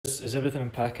is everything I'm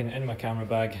packing in my camera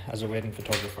bag as a wedding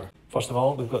photographer. First of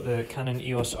all, we've got the Canon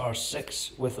EOS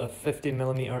R6 with a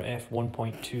 50mm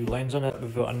f1.2 lens on it.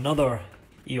 We've got another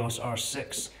EOS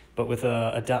R6 but with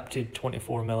a adapted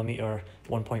 24mm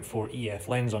 1.4 EF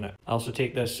lens on it. I also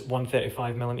take this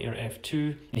 135mm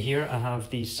f2. And here I have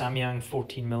the Samyang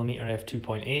 14mm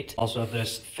f2.8. Also have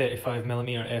this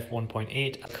 35mm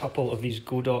f1.8. A couple of these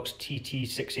Godox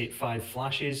TT685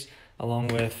 flashes along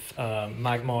with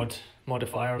Magmod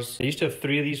modifiers. I used to have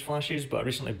 3 of these flashes, but I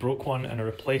recently broke one and I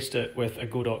replaced it with a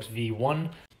Godox V1.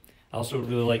 I also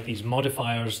really like these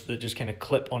modifiers that just kind of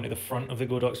clip onto the front of the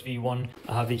Godox V1.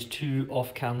 I have these 2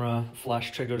 off-camera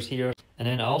flash triggers here. And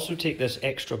then I also take this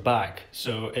extra bag.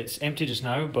 So it's empty just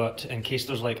now, but in case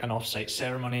there's like an off-site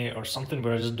ceremony or something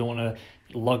where I just don't want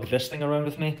to lug this thing around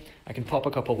with me, I can pop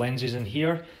a couple lenses in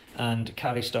here and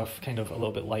carry stuff kind of a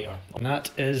little bit lighter. And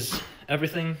that is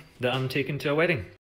everything that I'm taking to a wedding.